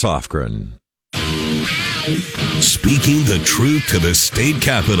Tofgren. Speaking the truth to the state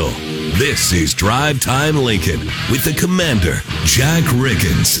capitol. This is Drive Time Lincoln with the Commander, Jack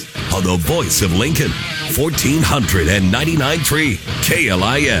Riggins, on the voice of Lincoln, 1499.3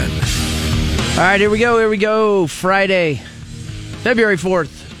 KLIN. All right, here we go. Friday, February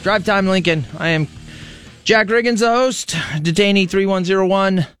 4th, Drive Time Lincoln. I am Jack Riggins, the host. Detainee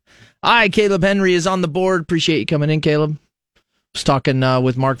 3101. Caleb Henry is on the board. Appreciate you coming in, Caleb. Was talking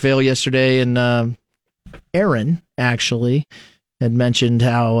with Mark Vail yesterday, and Aaron, actually, had mentioned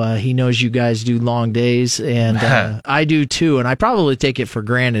how he knows you guys do long days, and I do too, and I probably take it for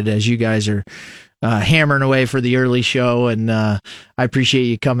granted as you guys are hammering away for the early show, and I appreciate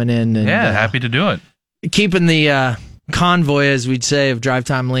you coming in. And, happy to do it. Keeping the convoy, as we'd say, of Drive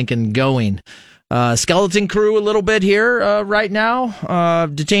Time Lincoln going. Skeleton crew a little bit here right now.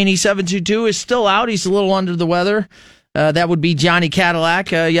 Detainee 722 is still out. He's a little under the weather. That would be Johnny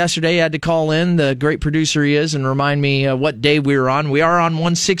Cadillac. Yesterday, I had to call in, the great producer he is, and remind me what day we were on. We are on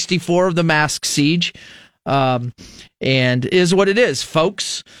 164 of the Mask Siege, and is what it is,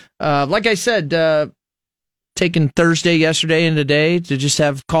 folks. Like I said, taking Thursday yesterday and today to just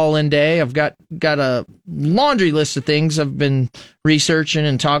have call-in day. I've got a laundry list of things I've been researching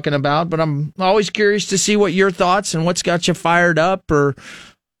and talking about, but I'm always curious to see what your thoughts and what's got you fired up, or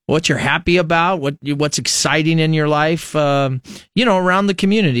what you're happy about, what's exciting in your life, around the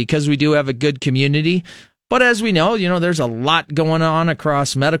community, because we do have a good community. But as we know, there's a lot going on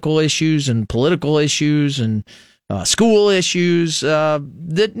across medical issues and political issues and school issues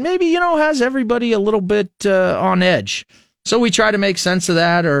that maybe, has everybody a little bit on edge. So we try to make sense of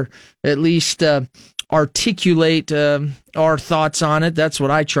that, or at least articulate our thoughts on it. That's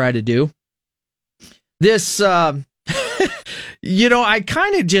what I try to do. This... I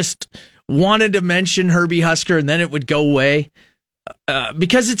kind of just wanted to mention Herbie Husker and then it would go away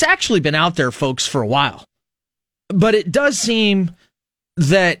because it's actually been out there, folks, for a while. But it does seem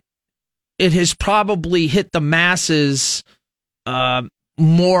that it has probably hit the masses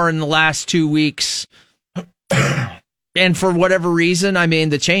more in the last 2 weeks. And for whatever reason,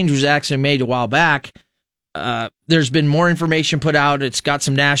 the change was actually made a while back. There's been more information put out. It's got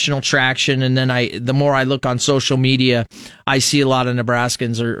some national traction, and then the more I look on social media, I see a lot of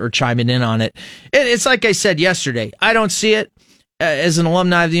Nebraskans are chiming in on it. And it's like I said yesterday, I don't see it as an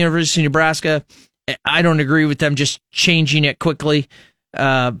alumni of the University of Nebraska. I don't agree with them just changing it quickly.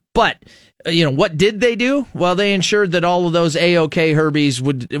 But what did they do? Well, they ensured that all of those AOK Herbies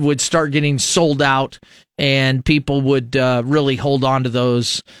would start getting sold out, and people would really hold on to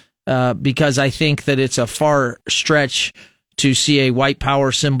those. Because I think that it's a far stretch to see a white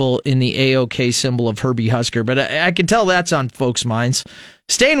power symbol in the AOK symbol of Herbie Husker. But I can tell that's on folks' minds.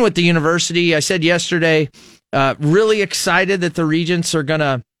 Staying with the university, I said yesterday, really excited that the Regents are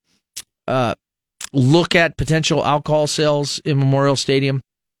going to look at potential alcohol sales in Memorial Stadium.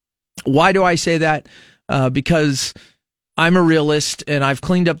 Why do I say that? Because I'm a realist, and I've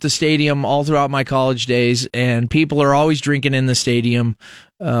cleaned up the stadium all throughout my college days, and people are always drinking in the stadium,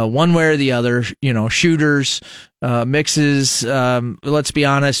 one way or the other, shooters, mixes. Let's be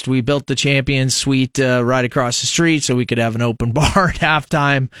honest, we built the Champions Suite right across the street so we could have an open bar at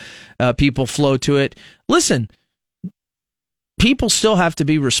halftime. People flow to it. Listen, people still have to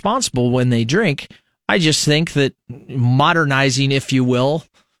be responsible when they drink. I just think that modernizing, if you will,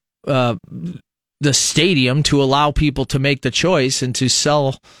 the stadium to allow people to make the choice and to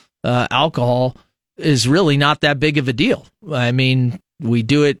sell alcohol is really not that big of a deal. We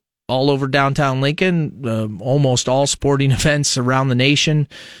do it all over downtown Lincoln, almost all sporting events around the nation,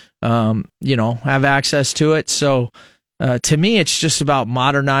 have access to it. So to me, it's just about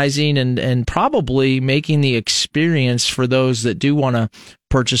modernizing and probably making the experience for those that do want to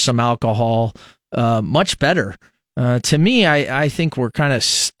purchase some alcohol much better. To me, I think we're kind of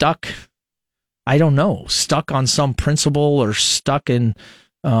stuck. I don't know, stuck on some principle or stuck in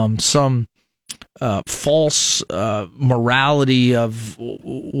some false morality of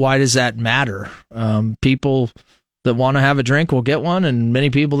why does that matter? People that want to have a drink will get one, and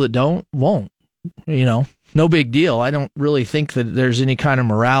many people that don't won't. No big deal. I don't really think that there's any kind of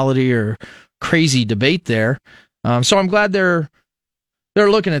morality or crazy debate there. So I'm glad they're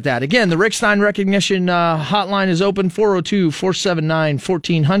looking at that. Again, the Rick Stein Recognition hotline is open,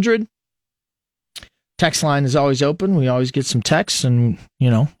 402-479-1400. Text line is always open. We always get some texts, and,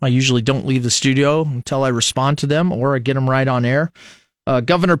 I usually don't leave the studio until I respond to them or I get them right on air.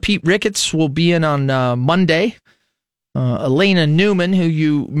 Governor Pete Ricketts will be in on Monday. Elena Newman, who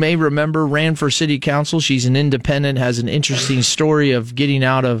you may remember, ran for city council. She's an independent, has an interesting story of getting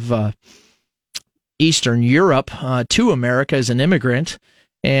out of Eastern Europe to America as an immigrant,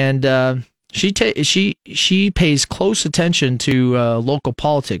 and she pays close attention to local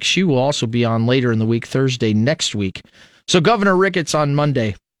politics. She will also be on later in the week, Thursday next week. So Governor Ricketts on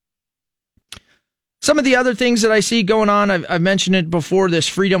Monday. Some of the other things that I see going on, I've mentioned it before, this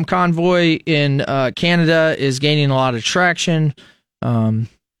Freedom Convoy in Canada is gaining a lot of traction.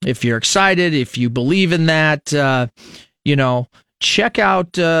 If you're excited, if you believe in that, check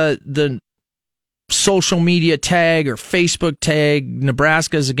out the social media tag or Facebook tag,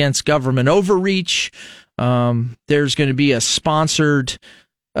 Nebraska's Against Government Overreach. There's going to be a sponsored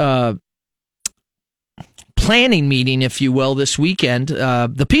planning meeting, if you will, this weekend.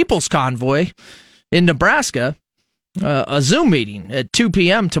 The People's Convoy in Nebraska, a Zoom meeting at 2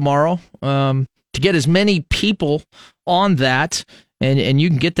 p.m. tomorrow to get as many people on that. And you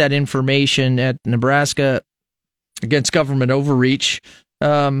can get that information at Nebraska Against Government Overreach.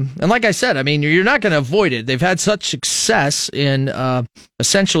 And like I said, I mean, you're not going to avoid it. They've had such success in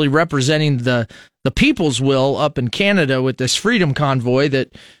essentially representing the people's will up in Canada with this Freedom Convoy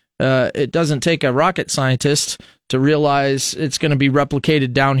that it doesn't take a rocket scientist to realize it's going to be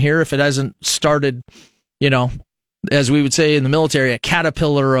replicated down here if it hasn't started, as we would say in the military, a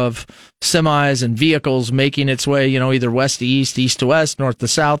caterpillar of semis and vehicles making its way, either west to east, east to west, north to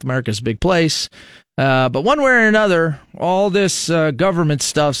south. America's a big place. But one way or another, all this government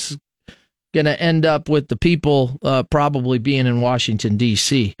stuff's going to end up with the people probably being in Washington,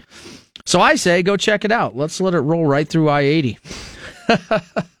 D.C. So I say go check it out. Let's let it roll right through I-80.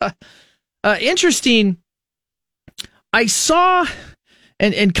 Interesting. I saw,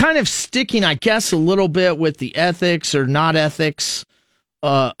 and kind of sticking, I guess, a little bit with the ethics or not ethics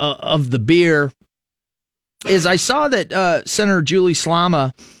of the beer, is I saw that Senator Julie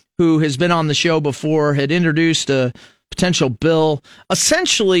Slama, who has been on the show before, had introduced a potential bill,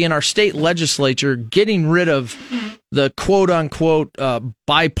 essentially in our state legislature, getting rid of the quote-unquote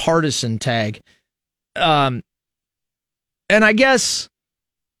bipartisan tag. And I guess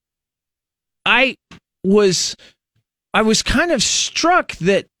I was kind of struck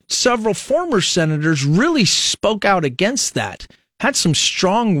that several former senators really spoke out against that, had some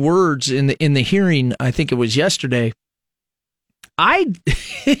strong words in the hearing. I think it was yesterday. I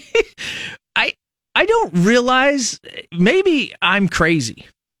don't realize, maybe I'm crazy,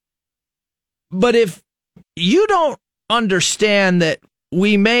 but if you don't understand that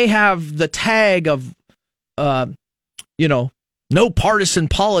we may have the tag of, no partisan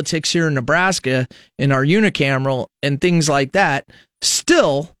politics here in Nebraska in our unicameral and things like that,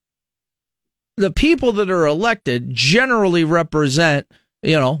 still, the people that are elected generally represent,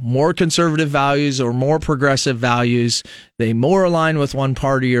 more conservative values or more progressive values. They more align with one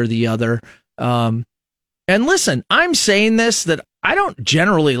party or the other. And listen, I'm saying this, that I don't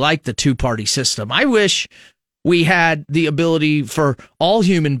generally like the two-party system. I wish we had the ability for all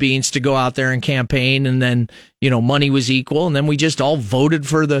human beings to go out there and campaign, and then, money was equal, and then we just all voted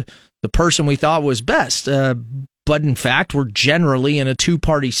for the person we thought was best. But in fact, we're generally in a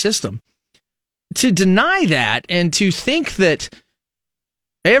two-party system. To deny that and to think that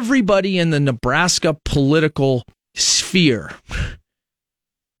everybody in the Nebraska political sphere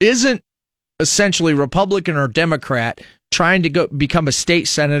isn't essentially Republican or Democrat trying to go become a state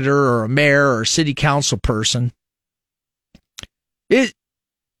senator or a mayor or a city council person, it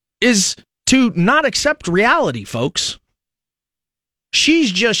is to not accept reality, folks.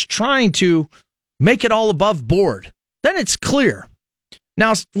 She's just trying to make it all above board. Then it's clear.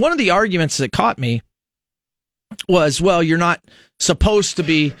 Now, one of the arguments that caught me was, well, you're not supposed to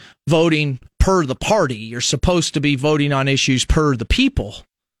be voting per the party. You're supposed to be voting on issues per the people.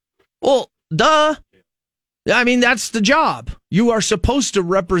 Well, duh. I mean, that's the job. You are supposed to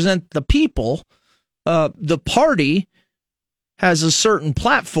represent the people. The party has a certain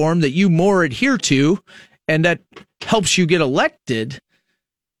platform that you more adhere to, and that helps you get elected.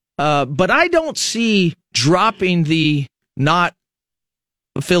 But I don't see dropping the not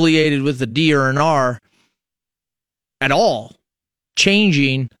affiliated with the D or an R at all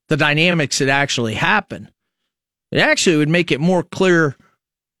changing the dynamics that actually happen. It actually would make it more clear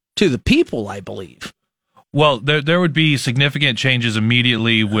to the people, I believe. Well, there would be significant changes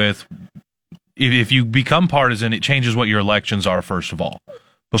immediately with, if you become partisan, it changes what your elections are, first of all,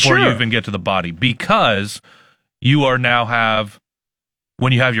 before you even get to the body, because you are now have,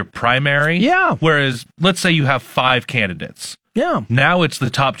 when you have your primary, whereas let's say you have 5 candidates. Yeah. Now it's the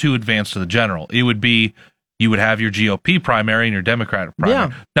top 2 advance to the general. It would be, you would have your GOP primary and your Democratic primary.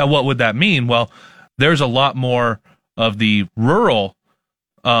 Yeah. Now, what would that mean? Well, there's a lot more of the rural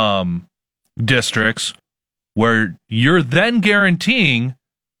districts where you're then guaranteeing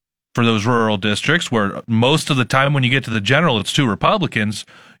for those rural districts where most of the time when you get to the general, it's 2 Republicans,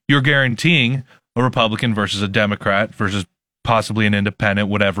 you're guaranteeing a Republican versus a Democrat versus possibly an independent,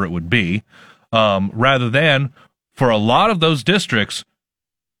 whatever it would be, rather than for a lot of those districts,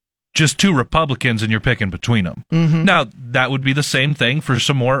 just 2 Republicans and you're picking between them. Mm-hmm. Now, that would be the same thing for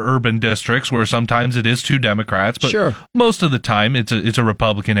some more urban districts where sometimes it is 2 Democrats, but sure, most of the time it's a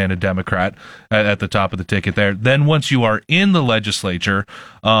Republican and a Democrat at the top of the ticket there. Then once you are in the legislature,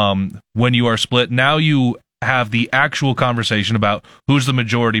 when you are split, now you have the actual conversation about who's the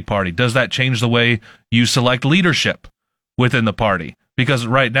majority party. Does that change the way you select leadership within the party? Because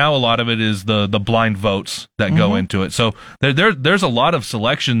right now a lot of it is the blind votes that go into it. So there's a lot of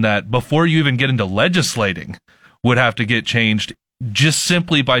selection that before you even get into legislating would have to get changed just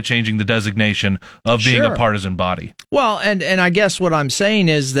simply by changing the designation of being a partisan body. Well, and I guess what I'm saying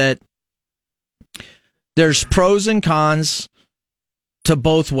is that there's pros and cons to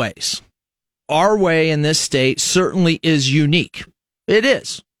both ways. Our way in this state certainly is unique. It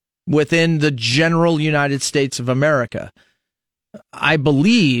is within the general United States of America. I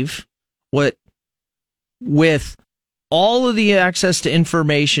believe with all of the access to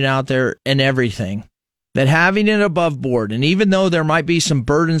information out there and everything, that having it above board, and even though there might be some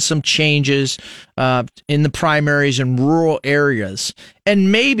burdensome changes in the primaries in rural areas,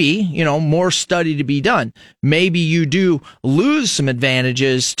 and maybe, more study to be done, maybe you do lose some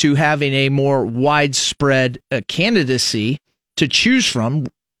advantages to having a more widespread candidacy to choose from,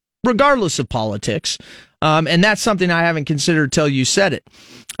 regardless of politics. And that's something I haven't considered till you said it.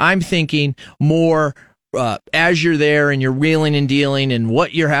 I'm thinking more as you're there and you're wheeling and dealing and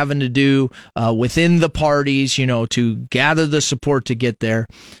what you're having to do within the parties, to gather the support to get there.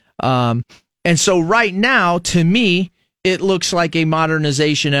 And so right now, to me, it looks like a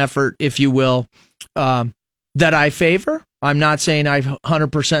modernization effort, if you will, that I favor. I'm not saying I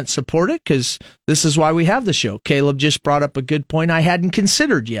 100% support it, because this is why we have the show. Caleb just brought up a good point I hadn't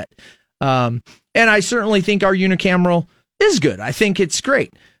considered yet. And I certainly think our unicameral is good. I think it's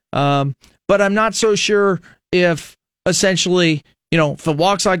great. But I'm not so sure if essentially, if it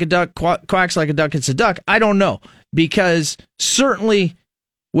walks like a duck, quacks like a duck, it's a duck. I don't know. Because certainly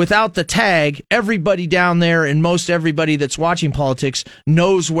without the tag, everybody down there and most everybody that's watching politics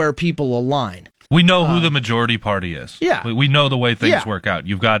knows where people align. We know who the majority party is. Yeah. We know the way things work out.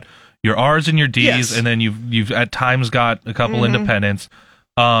 You've got your R's and your D's, yes, and then you've at times got a couple independents.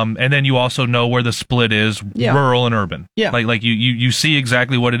 And then you also know where the split is, rural and urban. Yeah. Like you see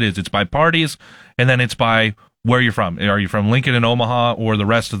exactly what it is. It's by parties, and then it's by where you're from. Are you from Lincoln and Omaha or the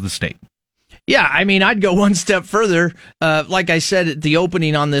rest of the state? Yeah, I mean, I'd go one step further. Like I said at the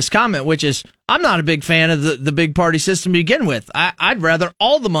opening on this comment, which is, I'm not a big fan of the big party system to begin with. I'd rather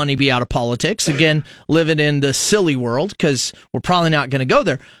all the money be out of politics. Again, living in the silly world, because we're probably not going to go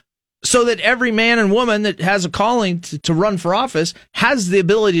there. So that every man and woman that has a calling to run for office has the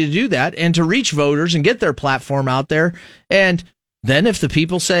ability to do that and to reach voters and get their platform out there. And then if the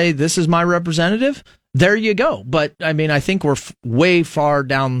people say, this is my representative, there you go. But I mean, I think we're way far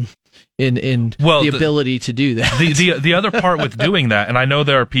down in the ability to do that. The other part with doing that, and I know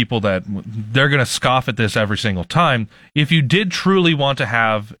there are people that they're going to scoff at this every single time, if you did truly want to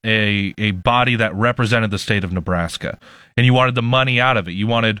have a body that represented the state of Nebraska, and you wanted the money out of it, you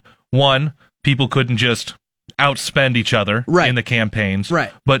wanted, one, people couldn't just outspend each other in the campaigns.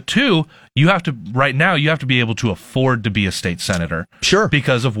 Right. But two, you have to be able to afford to be a state senator. Sure.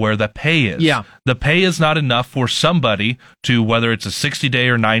 Because of where the pay is. Yeah. The pay is not enough for somebody to, whether it's a 60-day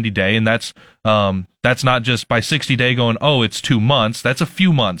or 90-day, and that's not just by 60-day going, oh, it's 2 months. That's a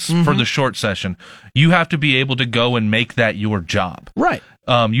few months for the short session. You have to be able to go and make that your job. Right.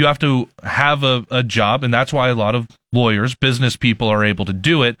 You have to have a job, and that's why a lot of lawyers, business people are able to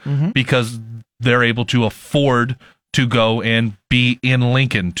do it, because they're able to afford to go and be in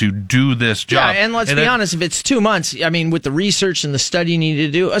Lincoln to do this job. Yeah, and let's be honest, if it's 2 months, I mean, with the research and the study you need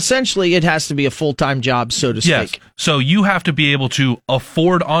to do, essentially it has to be a full-time job, so to speak. So you have to be able to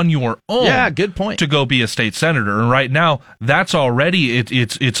afford on your own good point, to go be a state senator. And right now, that's already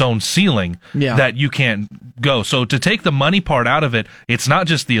its own ceiling that you can't go. So to take the money part out of it, it's not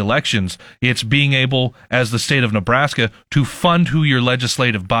just the elections, it's being able, as the state of Nebraska, to fund who your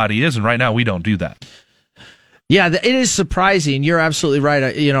legislative body is. And right now, we don't do that. Yeah, it is surprising. You're absolutely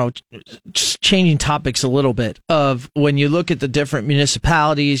right. Just changing topics a little bit, of when you look at the different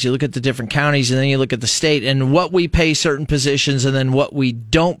municipalities, you look at the different counties, and then you look at the state and what we pay certain positions and then what we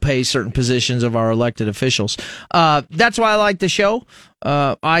don't pay certain positions of our elected officials. That's why I like the show.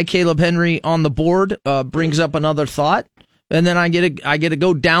 Caleb Henry on the board, brings up another thought, and then I get to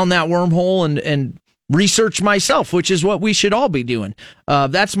go down that wormhole and research myself, which is what we should all be doing.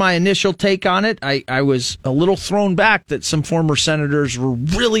 That's my initial take on it. I was a little thrown back that some former senators were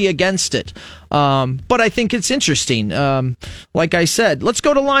really against it. But I think it's interesting. Like I said, let's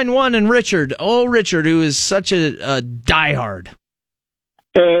go to line one and Richard. Oh, Richard, who is such a diehard.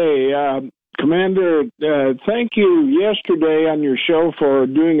 Hey, Commander, thank you yesterday on your show for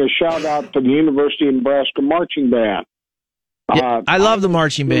doing a shout out to the University of Nebraska Marching Band. Yeah, I love the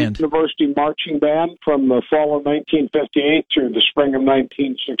marching band. University Marching Band from the fall of 1958 through the spring of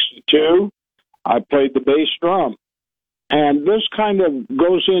 1962. I played the bass drum. And this kind of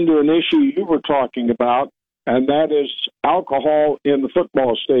goes into an issue you were talking about, and that is alcohol in the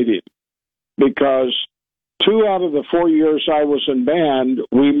football stadium. Because 2 out of the 4 years I was in band,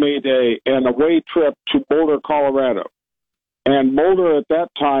 we made an away trip to Boulder, Colorado. And Boulder at that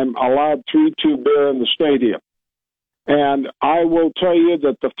time allowed 3-2 beer in the stadium. And I will tell you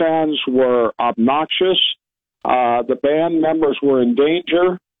that the fans were obnoxious. The band members were in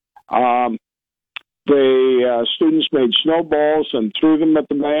danger. The students made snowballs and threw them at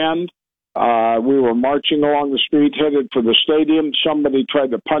the band. We were marching along the street headed for the stadium. Somebody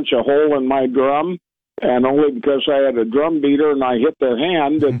tried to punch a hole in my drum, and only because I had a drum beater and I hit their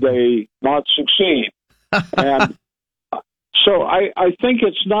hand did they not succeed. And so I think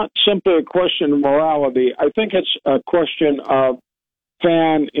it's not simply a question of morality. I think it's a question of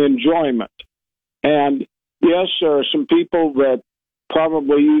fan enjoyment. And yes, there are some people that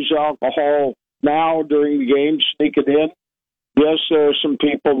probably use alcohol now during the game, sneak it in. Yes, there are some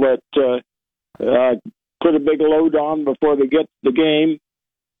people that put a big load on before they get to the game.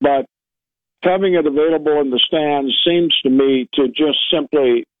 But having it available in the stands seems to me to just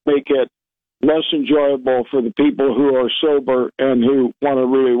simply make it less enjoyable for the people who are sober and who want to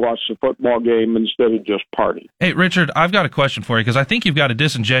really watch the football game instead of just party. Hey, Richard, I've got a question for you because I think you've got a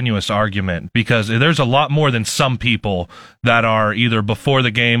disingenuous argument because there's a lot more than some people that are either before the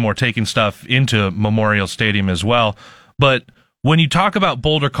game or taking stuff into Memorial Stadium as well. But when you talk about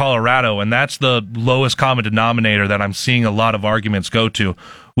Boulder, Colorado, and that's the lowest common denominator that I'm seeing a lot of arguments go to,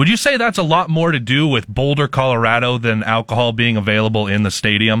 would you say that's a lot more to do with Boulder, Colorado than alcohol being available in the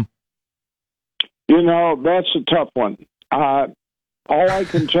stadium? You know, that's a tough one. All I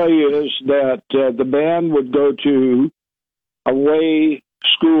can tell you is that the band would go to away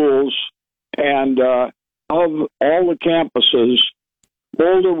schools, and of all the campuses,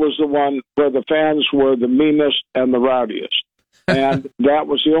 Boulder was the one where the fans were the meanest and the rowdiest. And that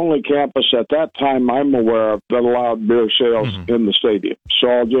was the only campus at that time I'm aware of that allowed beer sales in the stadium. So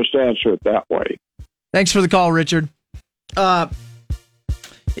I'll just answer it that way. Thanks for the call, Richard.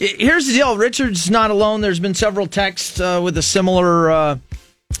 Here's the deal. Richard's not alone. There's been several texts with a similar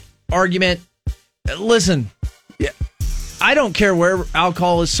argument. Listen, I don't care where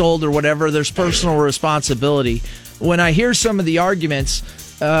alcohol is sold or whatever. There's personal responsibility. When I hear some of the arguments,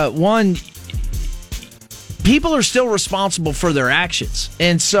 one, people are still responsible for their actions.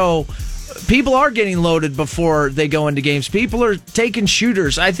 And so people are getting loaded before they go into games. People are taking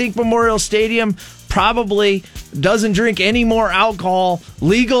shooters. I think Memorial Stadium probably doesn't drink any more alcohol,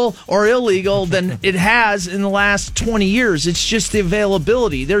 legal or illegal, than it has in the last 20 years. It's just the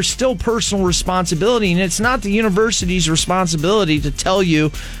availability. There's still personal responsibility, and it's not the university's responsibility to tell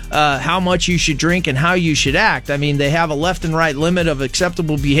you how much you should drink and how you should act. I mean, they have a left and right limit of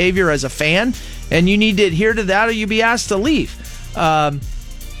acceptable behavior as a fan, and you need to adhere to that or you'll be asked to leave.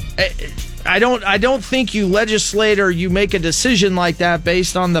 I don't think you legislate or you make a decision like that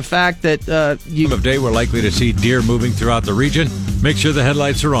based on the fact that of day we're likely to see deer moving throughout the region. Make sure the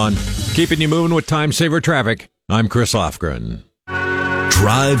headlights are on. Keeping you moving with time saver traffic. I'm Chris Lofgren.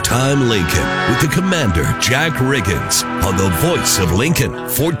 Drive Time Lincoln with the Commander, Jack Riggins, on the voice of Lincoln,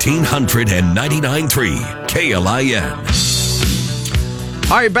 1499.3 KLIN.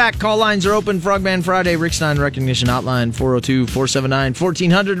 All right, back. Call lines are open. Frogman Friday, Rick Stein Recognition Hotline,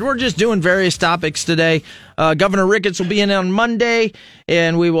 402-479-1400. We're just doing various topics today. Governor Ricketts will be in on Monday,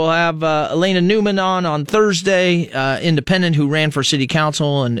 and we will have Elena Newman on Thursday, independent who ran for city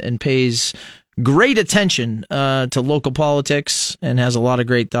council and pays great attention to local politics and has a lot of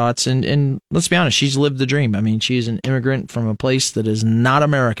great thoughts. And let's be honest, she's lived the dream. I mean, she's an immigrant from a place that is not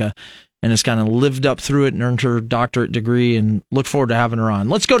America, and has kind of lived up through it and earned her doctorate degree, and look forward to having her on.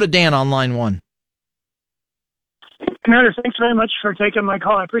 Let's go to Dan on line one. Commander, thanks very much for taking my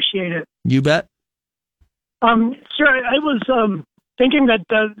call. I appreciate it. You bet. Sure, I was thinking that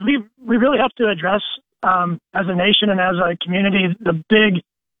we really have to address, as a nation and as a community, the big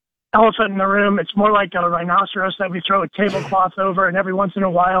elephant in the room. It's more like a rhinoceros that we throw a tablecloth over, and every once in a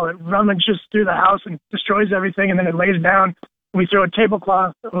while it rummages through the house and destroys everything, and then it lays down. We throw a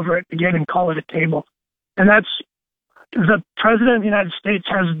tablecloth over it again and call it a table. And that's the President of the United States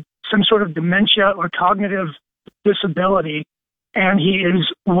has some sort of dementia or cognitive disability, and he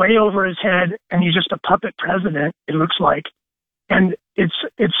is way over his head, and he's just a puppet president, it looks like. And it's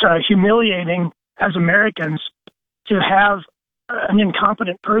humiliating as Americans to have an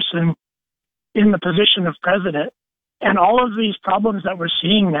incompetent person in the position of president. And all of these problems that we're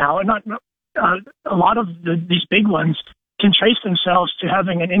seeing now, and not a lot of these big ones, can trace themselves to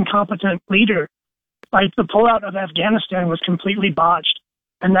having an incompetent leader. Like the pullout of Afghanistan was completely botched,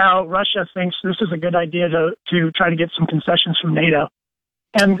 and now Russia thinks this is a good idea to try to get some concessions from NATO.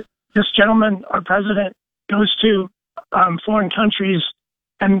 And this gentleman, our president, goes to foreign countries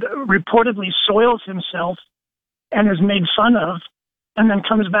and reportedly soils himself and is made fun of, and then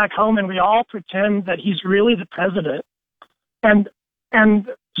comes back home, and we all pretend that he's really the president. And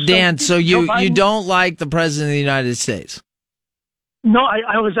so Dan, so you don't like the president of the United States? No,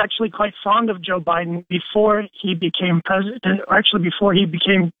 I was actually quite fond of Joe Biden before he became president, or actually before he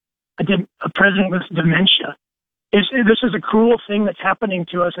became a president with dementia. This is a cruel thing that's happening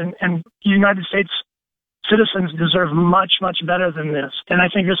to us, and United States citizens deserve much, much better than this. And I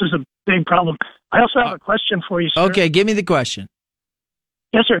think this is a big problem. I also have a question for you, sir. Okay, give me the question.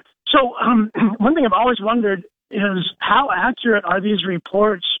 Yes, sir. So one thing I've always wondered is how accurate are these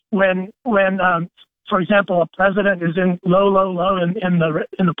reports when for example, a president is in low in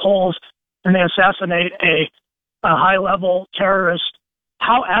the polls and they assassinate a high-level terrorist.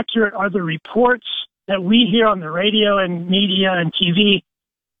 How accurate are the reports that we hear on the radio and media and TV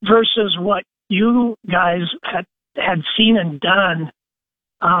versus what you guys had seen and done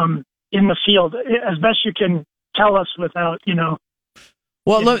in the field, as best you can tell us without,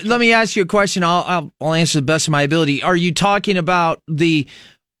 Well, let me ask you a question. I'll answer the best of my ability. Are you talking about the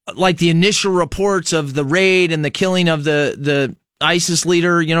initial reports of the raid and the killing of the ISIS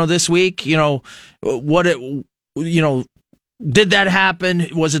leader, this week? Did that happen?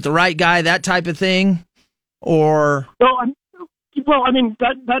 Was it the right guy? That type of thing, or? Well, I mean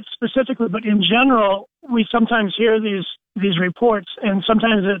that specifically, but in general, we sometimes hear these reports, and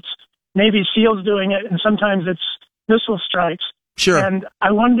sometimes it's Navy SEALs doing it, and sometimes it's missile strikes. Sure. And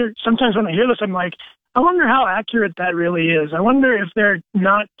I wonder, sometimes when I hear this, I'm like, I wonder how accurate that really is. I wonder if they're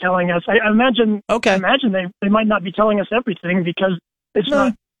not telling us. I imagine they might not be telling us everything because it's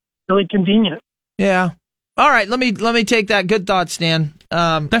not really convenient. Yeah. All right. Let me take that. Good thoughts, Dan.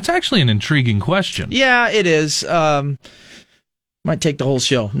 That's actually an intriguing question. Yeah, it is. Might take the whole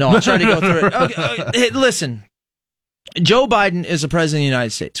show. No, I'll try to go through it. Okay, hey, listen, Joe Biden is the president of the United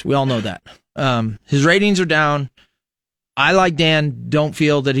States. We all know that. His ratings are down. I, like Dan, don't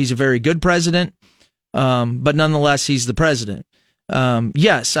feel that he's a very good president, but nonetheless, he's the president.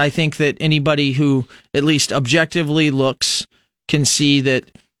 Yes, I think that anybody who at least objectively looks can see that,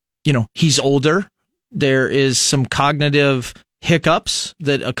 he's older. There is some cognitive hiccups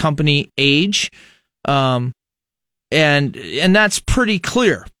that accompany age, and that's pretty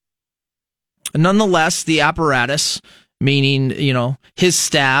clear. Nonetheless, the apparatus, meaning, his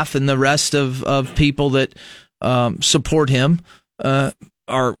staff and the rest of people that support him,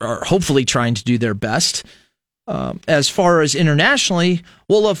 are hopefully trying to do their best. As far as internationally,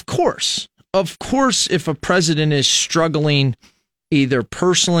 well, of course, if a president is struggling either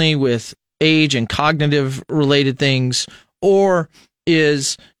personally with age and cognitive related things, or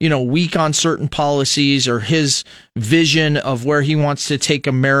is, weak on certain policies, or his vision of where he wants to take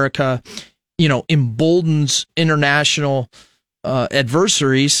America, emboldens international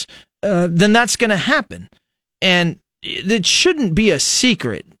adversaries, then that's going to happen. And it shouldn't be a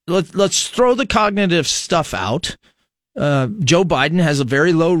secret. Let's throw the cognitive stuff out. Joe Biden has a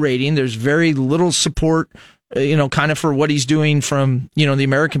very low rating. There's very little support, kind of for what he's doing from, the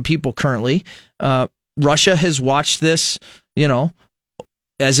American people currently. Russia has watched this,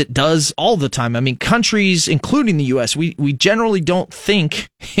 as it does all the time. I mean, countries, including the U.S., we generally don't think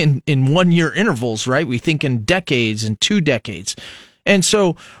in 1 year intervals, right? We think in decades and 2 decades. And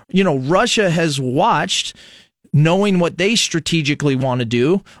so, Russia has watched, knowing what they strategically want to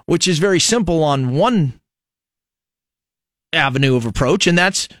do, which is very simple on one avenue of approach, and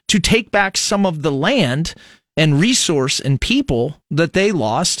that's to take back some of the land and resource and people that they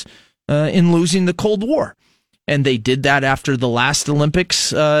lost in losing the Cold War. And they did that after the last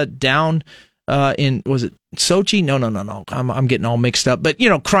Olympics down in, was it Sochi? No. I'm getting all mixed up. But,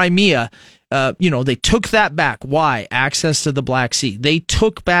 Crimea, they took that back. Why? Access to the Black Sea. They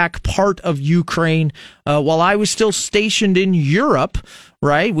took back part of Ukraine while I was still stationed in Europe,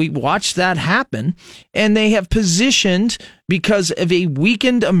 right? We watched that happen. And they have positioned, because of a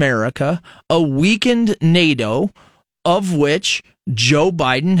weakened America, a weakened NATO, of which Joe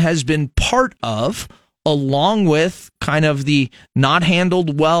Biden has been part of, along with kind of the not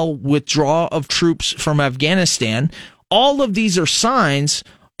handled well withdrawal of troops from Afghanistan, all of these are signs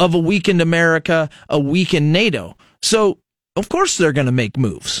of a weakened America, a weakened NATO. So, of course, they're going to make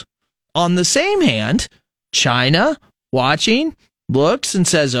moves. On the same hand, China, watching, looks and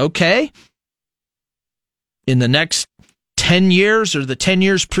says, okay, in the next 10 years or the 10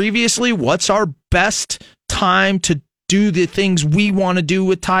 years previously, what's our best time to do the things we want to do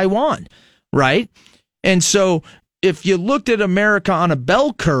with Taiwan, right? And so if you looked at America on a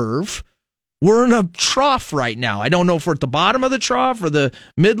bell curve, we're in a trough right now. I don't know if we're at the bottom of the trough or the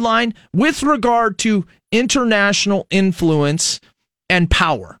midline with regard to international influence and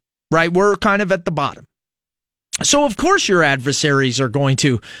power, right? We're kind of at the bottom. So, of course, your adversaries are going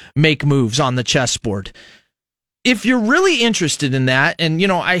to make moves on the chessboard. If you're really interested in that, and,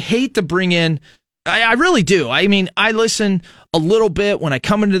 I hate to bring in, I really do. I mean, I listen a little bit when I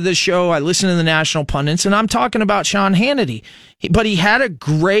come into this show. I listen to the national pundits, and I'm talking about Sean Hannity. But he had a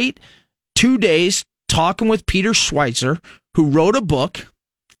great 2 days talking with Peter Schweizer, who wrote a book,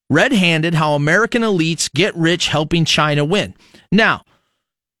 Red-Handed, How American Elites Get Rich Helping China Win. Now,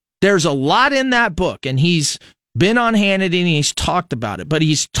 there's a lot in that book, and he's been on Hannity and he's talked about it, but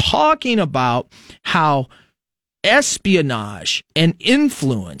he's talking about how espionage and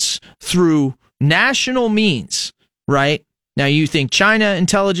influence through national means, right? Now, you think China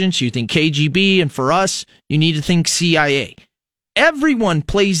intelligence, you think KGB, and for us, you need to think CIA. Everyone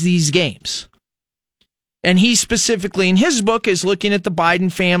plays these games. And he specifically, in his book, is looking at the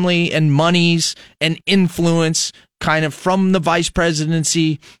Biden family and monies and influence kind of from the vice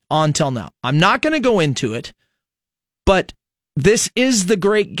presidency on till now. I'm not going to go into it, but this is the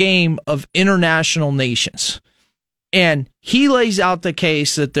great game of international nations. And he lays out the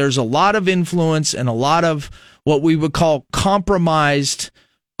case that there's a lot of influence and a lot of what we would call compromised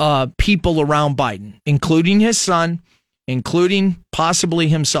people around Biden, including his son, including possibly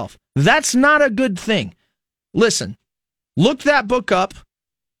himself. That's not a good thing. Listen, look that book up,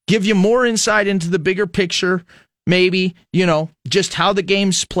 give you more insight into the bigger picture, maybe, just how the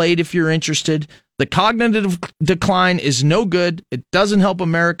game's played if you're interested. The cognitive decline is no good. It doesn't help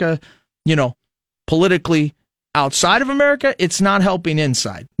America, politically outside of America. It's not helping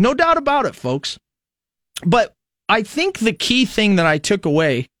inside. No doubt about it, folks. But I think the key thing that I took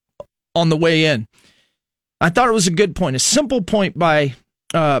away on the way in, I thought it was a good point, a simple point by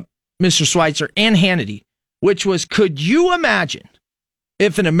Mr. Schweitzer and Hannity, which was, could you imagine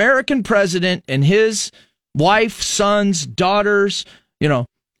if an American president and his wife, sons, daughters,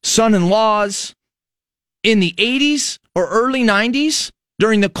 son-in-laws in the 80s or early 90s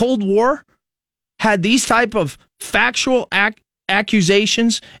during the Cold War had these type of factual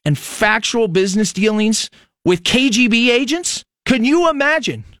accusations and factual business dealings with KGB agents? Can you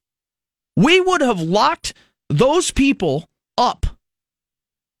imagine? We would have locked those people up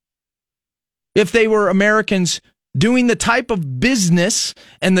if they were Americans doing the type of business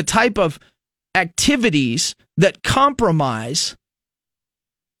and the type of activities that compromise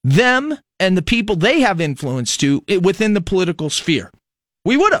them and the people they have influence to within the political sphere.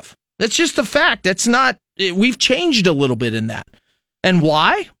 We would have. That's just a fact. That's not, we've changed a little bit in that. And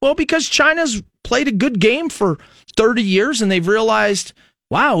why? Well, because China's played a good game for 30 years and they've realized,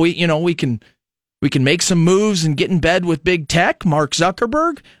 wow, we can make some moves and get in bed with big tech, Mark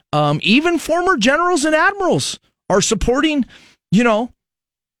Zuckerberg. Even former generals and admirals are supporting,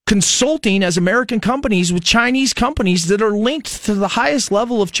 consulting as American companies with Chinese companies that are linked to the highest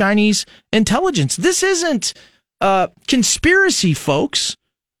level of Chinese intelligence. This isn't conspiracy, folks,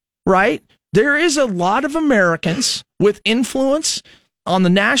 right? There is a lot of Americans with influence on the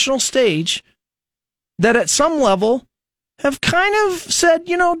national stage that at some level have kind of said,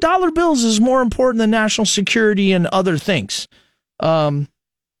 dollar bills is more important than national security and other things. And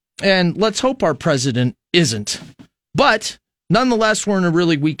let's hope our president isn't. But nonetheless, we're in a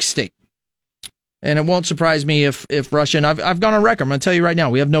really weak state. And it won't surprise me if Russia, and I've gone on record, I'm going to tell you right now,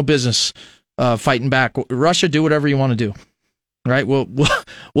 we have no business fighting back. Russia, do whatever you want to do. Right?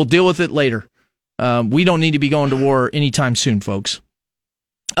 We'll deal with it later. We don't need to be going to war anytime soon, folks.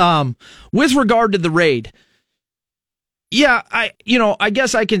 With regard to the raid, yeah, I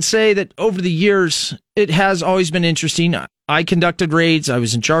guess I can say that over the years, it has always been interesting. I conducted raids. I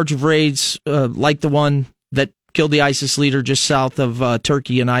was in charge of raids, like the one that killed the ISIS leader just south of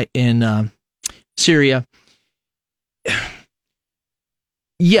Turkey and in Syria.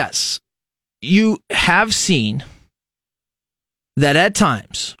 Yes, you have seen that at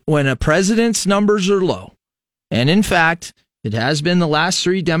times when a president's numbers are low, and in fact, it has been the last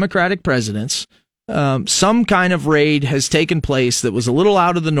 3 Democratic presidents, some kind of raid has taken place that was a little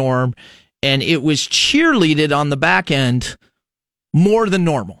out of the norm, and it was cheerleaded on the back end more than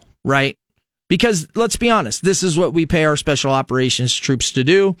normal, right? Because let's be honest, this is what we pay our special operations troops to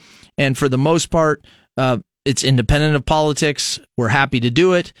do. And for the most part, it's independent of politics. We're happy to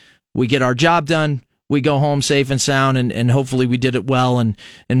do it. We get our job done. We go home safe and sound, and hopefully we did it well and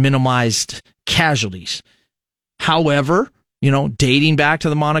minimized casualties. However, dating back to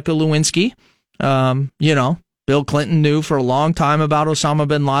the Monica Lewinsky, Bill Clinton knew for a long time about Osama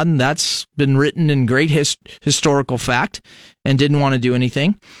bin Laden. That's been written in great historical fact, and didn't want to do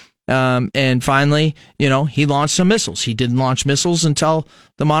anything. And finally, he launched some missiles. He didn't launch missiles until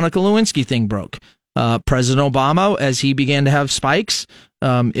the Monica Lewinsky thing broke. President Obama, as he began to have spikes,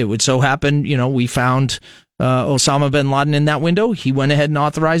 it would so happen, we found Osama bin Laden in that window. He went ahead and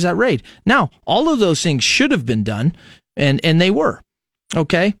authorized that raid. Now, all of those things should have been done, and they were.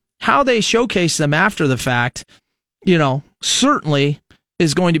 Okay? How they showcase them after the fact, certainly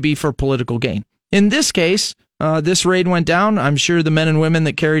is going to be for political gain. In this case, this raid went down. I'm sure the men and women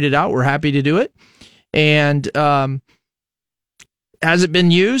that carried it out were happy to do it. And has it been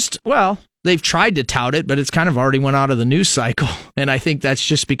used? Well, they've tried to tout it, but it's kind of already went out of the news cycle. And I think that's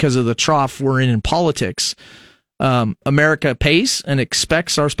just because of the trough we're in politics. America pays and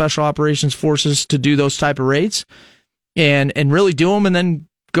expects our special operations forces to do those type of raids and really do them, and then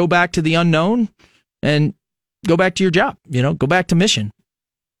go back to the unknown and go back to your job, go back to mission.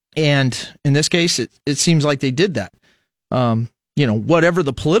 And in this case, it seems like they did that. Whatever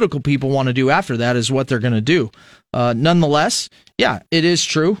the political people want to do after that is what they're going to do. Nonetheless, yeah, it is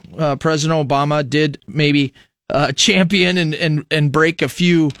true. President Obama did maybe champion and break a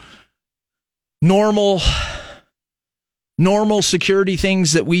few normal security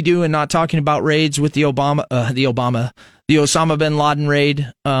things that we do, and not talking about raids with the Osama bin Laden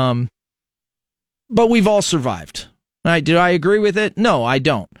raid. But we've all survived. Right? Do I agree with it? No, I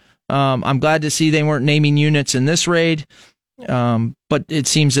don't. I'm glad to see they weren't naming units in this raid. But it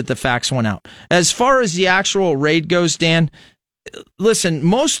seems that the facts went out. As far as the actual raid goes, Dan, listen,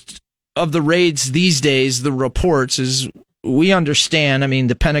 most of the raids these days, the reports, is we understand. I mean,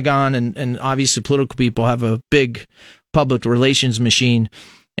 the Pentagon and obviously political people have a big public relations machine.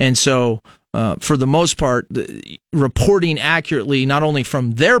 And so, for the most part, reporting accurately, not only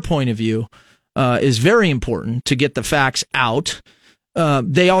from their point of view, is very important to get the facts out.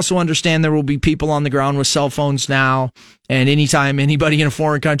 They also understand there will be people on the ground with cell phones now, and anytime anybody in a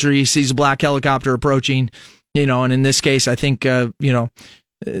foreign country sees a black helicopter approaching, and in this case, I think,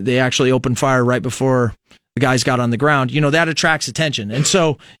 they actually opened fire right before the guys got on the ground, that attracts attention. And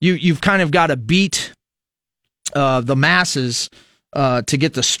so you've kind of got to beat the masses to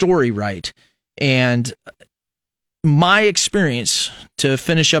get the story right. And my experience, to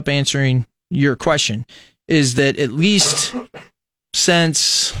finish up answering your question, is that at least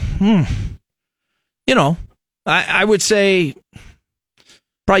since, I would say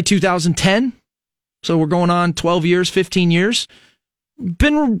probably 2010. So we're going on 12 years, 15 years.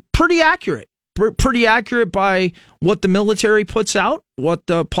 Been pretty accurate. Pretty accurate by what the military puts out, what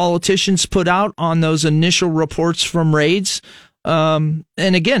the politicians put out on those initial reports from raids. And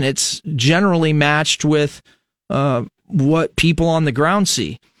again, it's generally matched with what people on the ground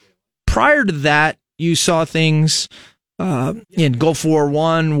see. Prior to that, you saw things in Gulf War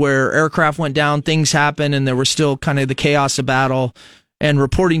I where aircraft went down, things happened, and there was still kind of the chaos of battle, and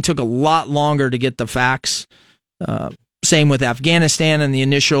reporting took a lot longer to get the facts. Same with Afghanistan and the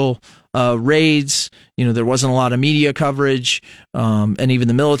initial raids. There wasn't a lot of media coverage, and even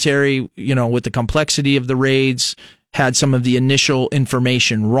the military, with the complexity of the raids, had some of the initial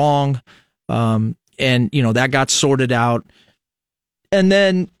information wrong, and that got sorted out. And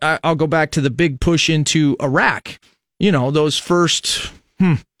then I'll go back to the big push into Iraq. Those first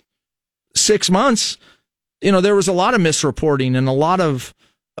 6 months, there was a lot of misreporting and a lot of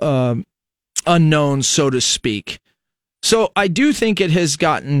unknowns, so to speak. So I do think it has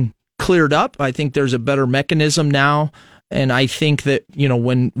gotten cleared up. I think there's a better mechanism now. And I think that,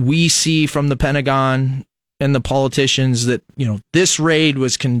 when we see from the Pentagon and the politicians that, this raid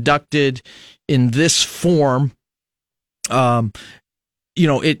was conducted in this form,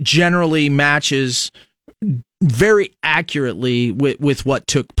 it generally matches very accurately with what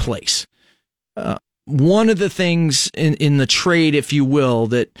took place. One of the things in the trade, if you will,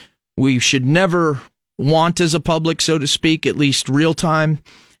 that we should never want as a public, so to speak, at least real time,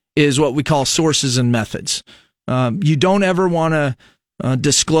 is what we call sources and methods. You don't ever want to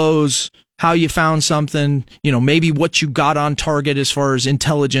disclose how you found something, maybe what you got on target as far as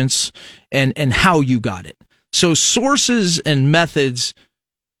intelligence and how you got it. So sources and methods,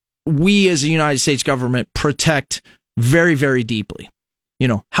 we as the United States government protect very, very deeply.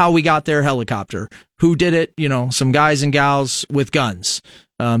 how we got there, helicopter. Who did it? Some guys and gals with guns.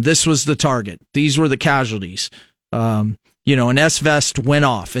 This was the target. These were the casualties. An S-vest went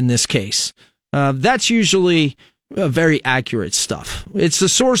off in this case. That's usually very accurate stuff. It's the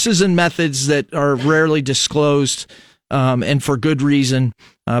sources and methods that are rarely disclosed, and for good reason,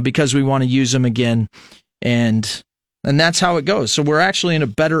 because we want to use them again. And that's how it goes. So we're actually in a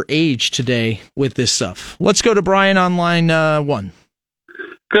better age today with this stuff. Let's go to Brian on line 1.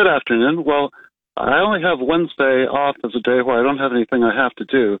 Good afternoon. Well, I only have Wednesday off as a day where I don't have anything I have to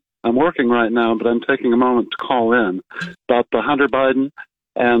do. I'm working right now, but I'm taking a moment to call in about the Hunter Biden.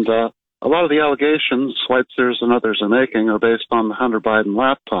 And a lot of the allegations Schweitzers and others are making are based on the Hunter Biden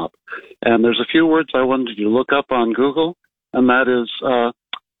laptop. And there's a few words I wanted you to look up on Google, and that is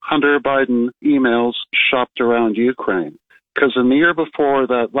Hunter Biden emails shopped around Ukraine. Because in the year before,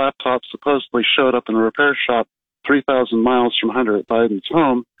 that laptop supposedly showed up in a repair shop 3,000 miles from Hunter Biden's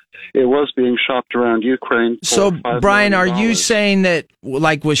home. It was being shopped around Ukraine. So, Brian, are you saying that,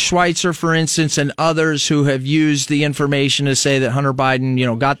 like with Schweitzer, for instance, and others who have used the information to say that Hunter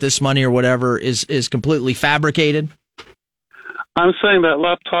Biden, got this money or whatever, is completely fabricated? I'm saying that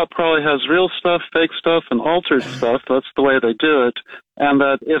laptop probably has real stuff, fake stuff, and altered stuff. That's the way they do it. And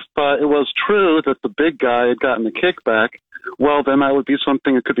that if it was true that the big guy had gotten a kickback, well, then that would be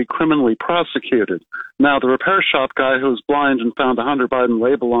something that could be criminally prosecuted. Now, the repair shop guy who was blind and found a Hunter Biden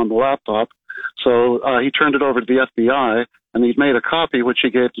label on the laptop, so he turned it over to the FBI, and he made a copy which he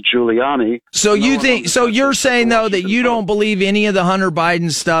gave to Giuliani. So you're saying, though, that you don't believe any of the Hunter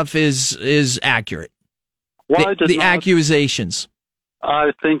Biden stuff is accurate? Well, the accusations.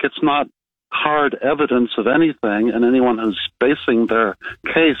 I think it's not hard evidence of anything, and anyone who's basing their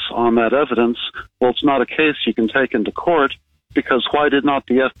case on that evidence, well, it's not a case you can take into court, because why did not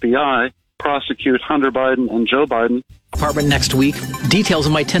the FBI prosecute Hunter Biden and Joe Biden? Apartment next week. Details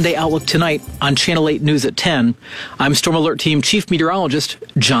of my 10-day outlook tonight on Channel 8 News at 10. I'm Storm Alert Team Chief Meteorologist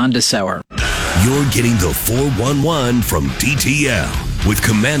John DeSauer. You're getting the 411 from DTL with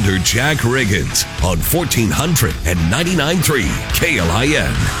Commander Jack Riggins on 1499.3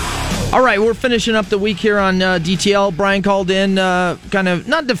 KLIN. All right, we're finishing up the week here on DTL. Brian called in, kind of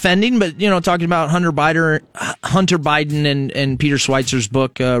not defending, but talking about Hunter Biden and Peter Schweitzer's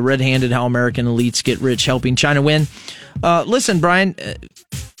book, Red Handed: How American Elites Get Rich Helping China Win. Listen, Brian,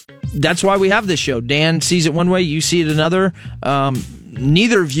 that's why we have this show. Dan sees it one way, you see it another.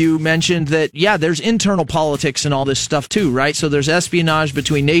 Neither of you mentioned that, there's internal politics and all this stuff too, right? So there's espionage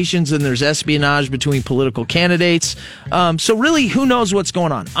between nations and there's espionage between political candidates. So really, who knows what's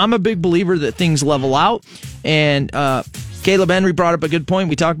going on? I'm a big believer that things level out. And Caleb Henry brought up a good point.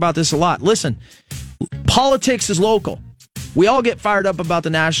 We talk about this a lot. Listen, politics is local. We all get fired up about the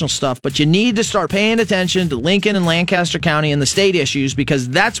national stuff, but you need to start paying attention to Lincoln and Lancaster County and the state issues, because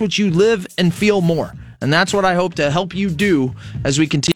that's what you live and feel more. And that's what I hope to help you do as we continue.